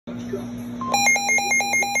County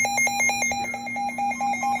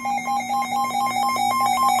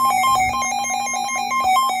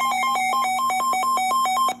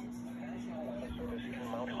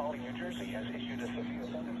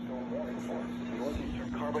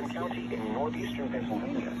in northeastern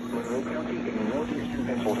Pennsylvania, Monroe County in northeastern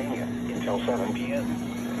Pennsylvania, until 7 p.m.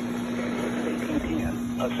 At 18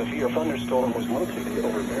 p.m., a severe thunderstorm was located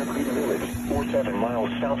over Bear Creek Village, 7 miles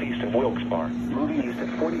southeast of Wilkes-Barre, moving east at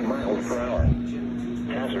 40 miles per hour.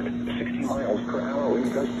 Hazard, 60 miles per hour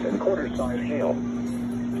wind gusts and quarter-size hail.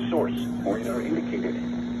 Source, radar indicated.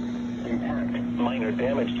 Impact, minor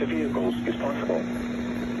damage to vehicles is possible.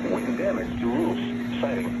 Wind damage to roofs,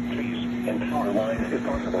 siding, trees, and power lines is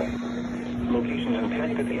possible. Locations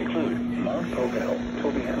impacted include Mount Pocono,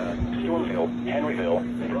 Tobiana, Stormville, Henryville,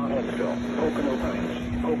 Broadheadsville, Pocono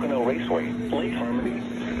Pines, Pocono Raceway, Lake Harmony,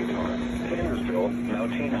 Skidmore, Tannersville,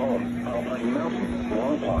 Mountain Home, Alpine Mountain,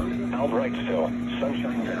 Long Pond, Albrightsville,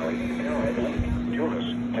 Sunshine Valley, Arrowhead Lake, Jonas,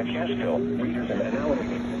 McCashville, Readers and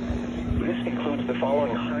Alameda. This includes the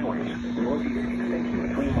following highways: northeast extension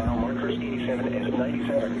between mile markers 87 and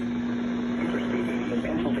 97. In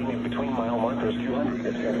Pennsylvania between mile markers 207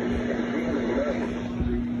 and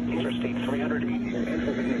 309. Interstate 380 in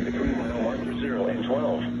Pennsylvania between mile markers 0 and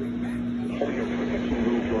 12. Hold your protection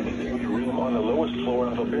roof or the room on the lowest floor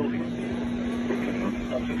of a building.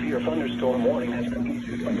 A severe thunderstorm warning has been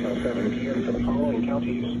issued until 7 p.m. for the following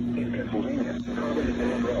counties in Pennsylvania: Carbon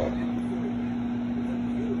and Monroe.